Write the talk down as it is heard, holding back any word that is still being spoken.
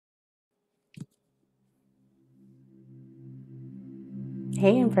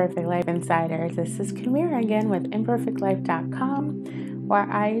Hey, Imperfect Life Insiders. This is Kamira again with ImperfectLife.com, where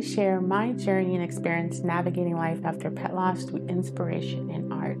I share my journey and experience navigating life after pet loss through inspiration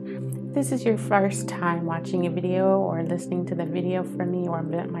and art. If this is your first time watching a video or listening to the video from me or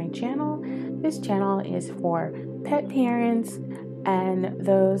my channel, this channel is for pet parents and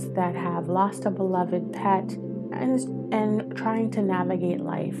those that have lost a beloved pet and trying to navigate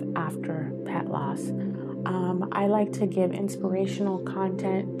life after pet loss. I like to give inspirational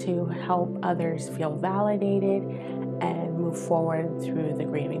content to help others feel validated and move forward through the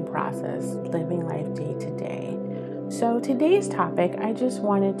grieving process, living life day to day. So today's topic, I just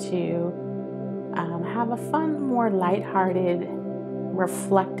wanted to have a fun, more lighthearted,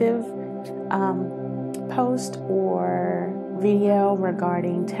 reflective post or video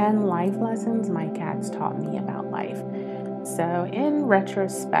regarding 10 life lessons my cats taught me about life. So in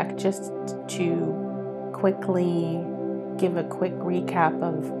retrospect, just to quickly give a quick recap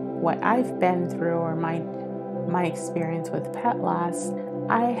of what I've been through or my experience with pet loss.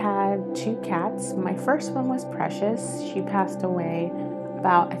 I had 2 cats. My first one was Precious. She passed away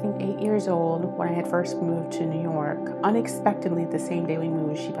about, I think, 8 years old when I had first moved to New York. Unexpectedly, the same day we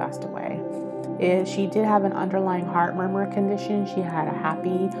moved, she passed away. She did have an underlying heart murmur condition. She had a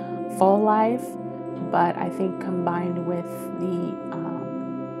happy, full life, but I think combined with the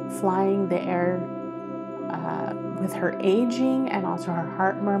flying the air with her aging and also her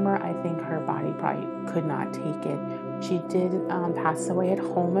heart murmur, I think her body probably could not take it. She did pass away at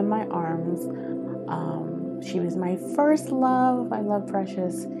home in my arms. She was my first love. I love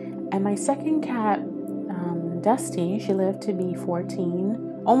Precious. And my second cat, Dusty, she lived to be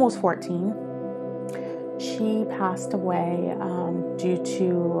 14, almost 14. She passed away due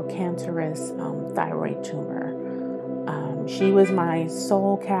to a cancerous thyroid tumor. She was my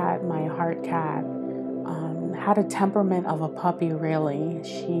soul cat, my heart cat. Had a temperament of a puppy, really.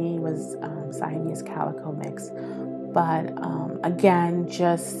 She was Siamese calico mix. But again,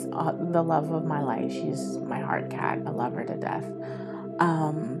 just the love of my life. She's my heart cat. I love her to death.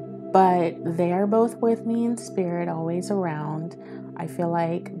 But they are both with me in spirit, always around. I feel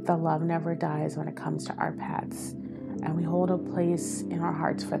like the love never dies when it comes to our pets. And we hold a place in our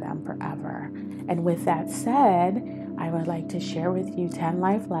hearts for them forever. And with that said, I would like to share with you 10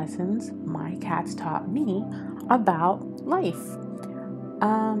 life lessons my cats taught me about life.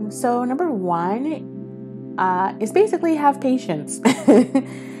 So number 1 is basically have patience.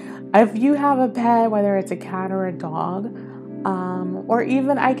 If you have a pet, whether it's a cat or a dog, or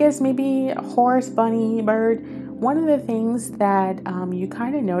even, I guess, maybe a horse, bunny, bird, one of the things that you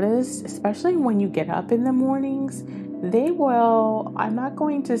kind of notice, especially when you get up in the mornings, they will, I'm not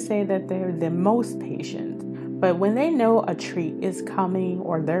going to say that they're the most patient, but when they know a treat is coming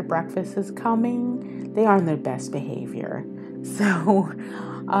or their breakfast is coming, they are on their best behavior. So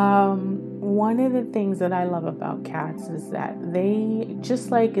one of the things that I love about cats is that they,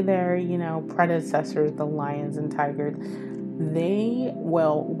 just like their, predecessors, the lions and tigers, they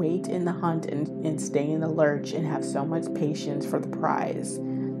will wait in the hunt and stay in the lurch and have so much patience for the prize.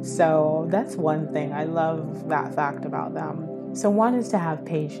 So that's one thing. I love that fact about them. So 1 is to have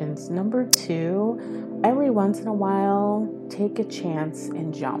patience. Number 2, every once in a while, take a chance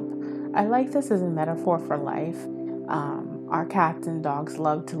and jump. I like this as a metaphor for life. Our cats and dogs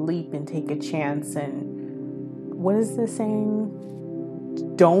love to leap and take a chance. And what is the saying?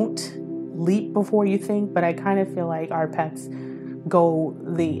 Don't leap before you think. But I kind of feel like our pets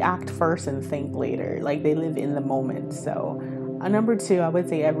they act first and think later. Like they live in the moment. So number 2, I would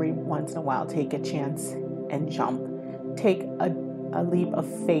say every once in a while, take a chance and jump. Take a leap of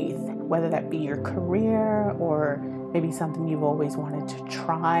faith, whether that be your career or maybe something you've always wanted to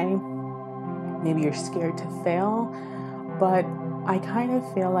try. Maybe you're scared to fail. But I kind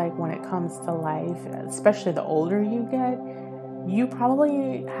of feel like when it comes to life, especially the older you get, you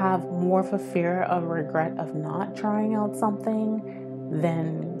probably have more of a fear of regret of not trying out something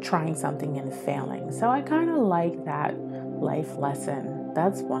than trying something and failing. So I kind of like that life lesson.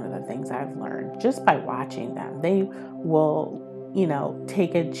 That's one of the things I've learned just by watching them. They will,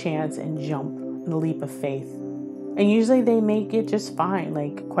 take a chance and jump the leap of faith. And usually they make it just fine.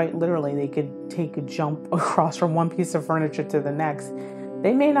 Like quite literally, they could take a jump across from one piece of furniture to the next.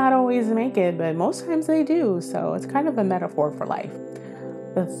 They may not always make it, but most times they do. So it's kind of a metaphor for life.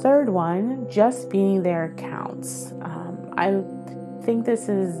 The third one, just being there counts. I think this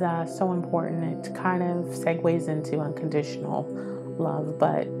is so important. It kind of segues into unconditional love.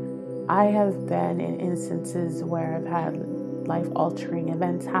 But I have been in instances where I've had life-altering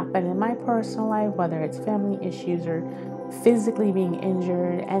events happen in my personal life, whether it's family issues or physically being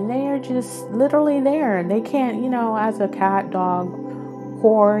injured, and they are just literally there. They can't, as a cat, dog,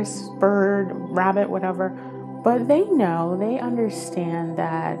 horse, bird, rabbit, whatever. But they know, they understand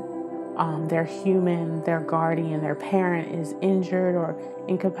that their human, their guardian, their parent is injured or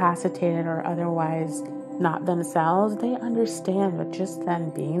incapacitated or otherwise not themselves. They understand, but just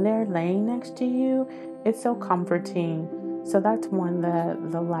them being there, laying next to you, it's so comforting. So that's one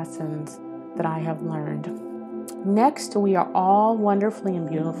of the lessons that I have learned. Next, we are all wonderfully and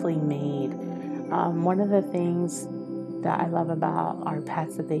beautifully made. One of the things that I love about our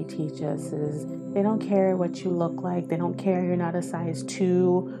pets that they teach us is they don't care what you look like. They don't care you're not a size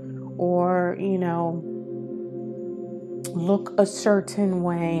 2 or, look a certain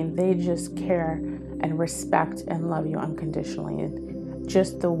way. They just care and respect and love you unconditionally,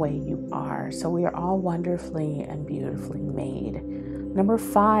 just the way you are. So we are all wonderfully and beautifully made. Number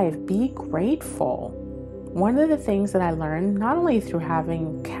 5, be grateful. One of the things that I learned, not only through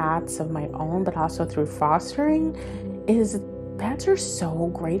having cats of my own, but also through fostering, is pets are so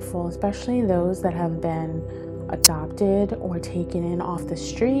grateful, especially those that have been adopted or taken in off the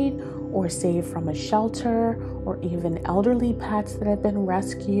street or saved from a shelter, or even elderly pets that have been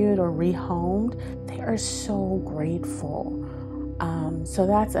rescued or rehomed. They are so grateful. So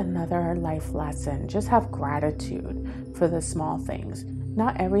that's another life lesson. Just have gratitude for the small things.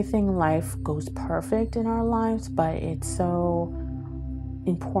 Not everything in life goes perfect in our lives, but it's so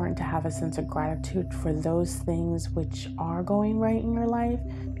important to have a sense of gratitude for those things which are going right in your life,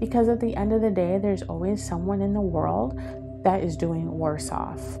 because at the end of the day, there's always someone in the world that is doing worse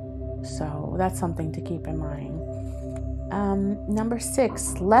off. So that's something to keep in mind. Number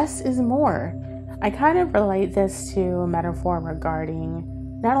 6, less is more. I kind of relate this to a metaphor regarding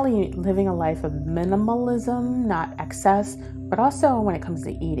not only living a life of minimalism, not excess, but also when it comes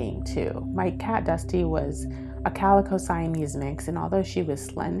to eating too. My cat Dusty was a Calico Siamese mix, and although she was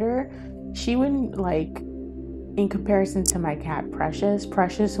slender, she wouldn't, in comparison to my cat Precious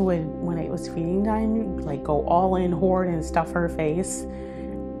would, when it was feeding time, go all in, hoard and stuff her face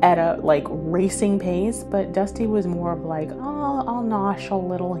at a racing pace. But Dusty was more of I'll nosh a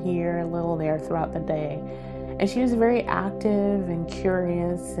little here, a little there throughout the day. And she was very active and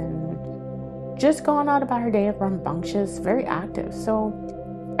curious and just going out about her day, rambunctious, very active.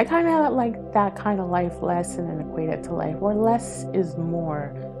 So I kind of like that kind of life lesson and equate it to life, where less is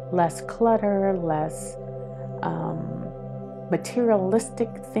more. Less clutter, less materialistic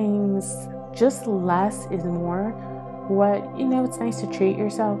things, just less is more. It's nice to treat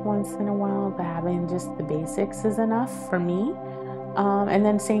yourself once in a while, but having just the basics is enough for me. And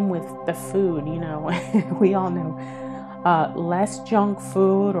then same with the food, we all know less junk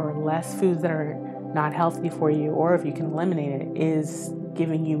food or less foods that are not healthy for you, or if you can eliminate it, is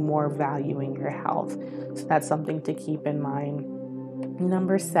giving you more value in your health. So that's something to keep in mind.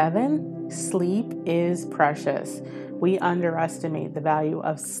 Number 7, sleep is precious. We underestimate the value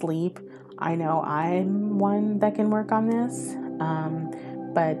of sleep. I know I'm one that can work on this,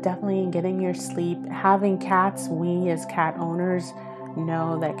 but definitely getting your sleep. Having cats, we as cat owners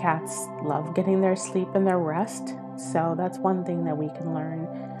know that cats love getting their sleep and their rest. So that's one thing that we can learn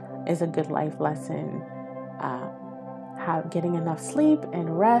is a good life lesson. Getting enough sleep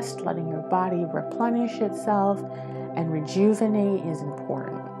and rest, letting your body replenish itself and rejuvenate is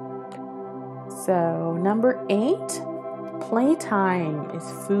important. So number 8, playtime is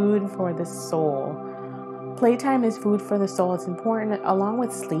food for the soul. Playtime is food for the soul. It's important, along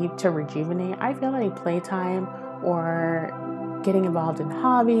with sleep, to rejuvenate. I feel like playtime or getting involved in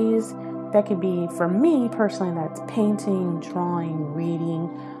hobbies, that could be, for me personally, that's painting, drawing, reading.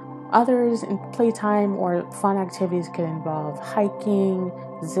 Others in playtime or fun activities could involve hiking,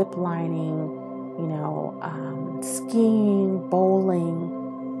 zip lining, skiing,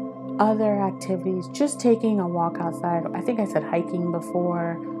 bowling, other activities, just taking a walk outside. I think I said hiking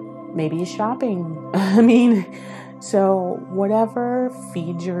before, maybe shopping. So whatever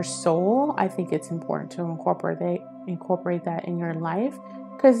feeds your soul, I think it's important to incorporate that in your life,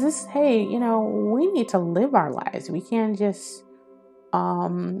 because we need to live our lives. We can't just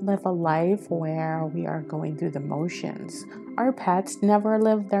live a life where we are going through the motions. Our pets never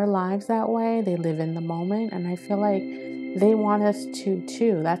live their lives that way. They live in the moment, and I feel like they want us to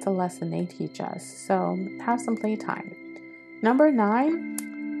too. That's a lesson they teach us. So have some playtime. Number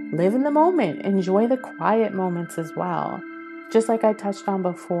 9, live in the moment. Enjoy the quiet moments as well. Just like I touched on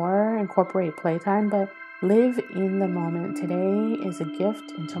before, incorporate playtime, but live in the moment. Today is a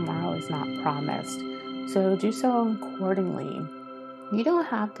gift and tomorrow is not promised. So do so accordingly. You don't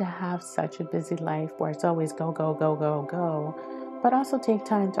have to have such a busy life where it's always go, go, go, go, go, but also take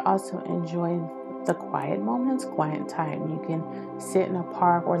time to also enjoy the quiet moments, quiet time. You can sit in a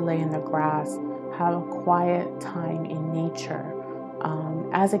park or lay in the grass, have a quiet time in nature,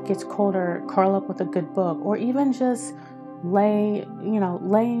 As it gets colder, curl up with a good book, or even just lay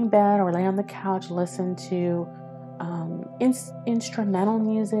in bed or lay on the couch, listen to instrumental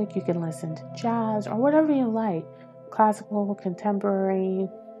music. You can listen to jazz or whatever you like, classical, contemporary,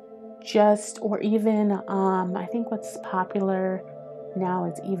 or even I think what's popular now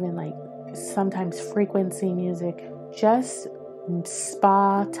is even like sometimes frequency music, just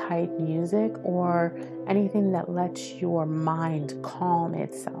spa type music, or anything that lets your mind calm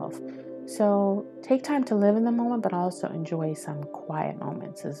itself. So take time to live in the moment, but also enjoy some quiet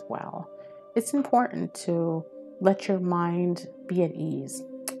moments as well. It's important to let your mind be at ease.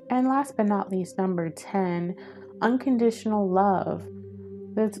 And last but not least, number 10, unconditional love.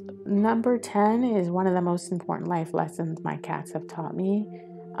 This number 10 is one of the most important life lessons my cats have taught me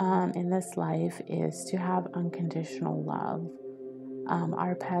in this life, is to have unconditional love.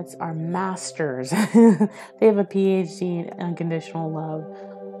 Our pets are masters. They have a PhD in unconditional love.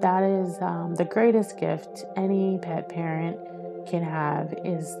 That is the greatest gift any pet parent can have,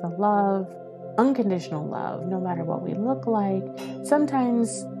 is the love, unconditional love, no matter what we look like.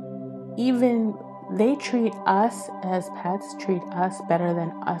 Sometimes even they treat us as pets, treat us better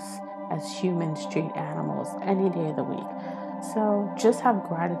than us as humans treat animals any day of the week. So just have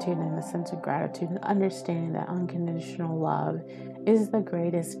gratitude and a sense of gratitude, and understanding that unconditional love is the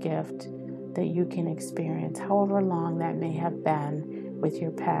greatest gift that you can experience, however long that may have been with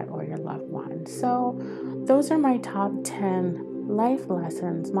your pet or your loved one. So those are my top 10 life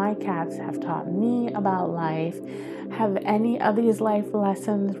lessons my cats have taught me about life. Have any of these life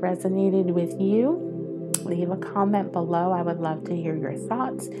lessons resonated with you? Leave a comment below. I would love to hear your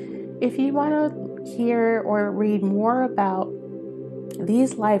thoughts. If you want to hear or read more about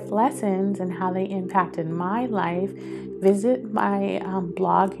these life lessons and how they impacted my life, visit my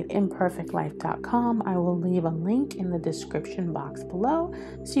blog at imperfectlife.com. I will leave a link in the description box below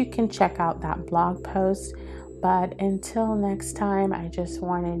so you can check out that blog post. But until next time, I just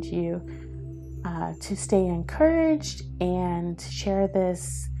wanted you to stay encouraged and share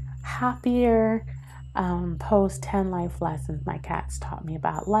this happier post 10 life lessons my cats taught me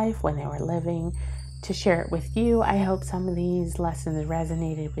about life when they were living, to share it with you. I hope some of these lessons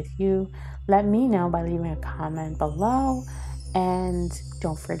resonated with you. Let me know by leaving a comment below, and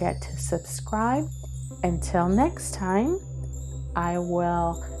don't forget to subscribe. Until next time, I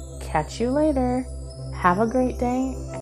will catch you later. Have a great day.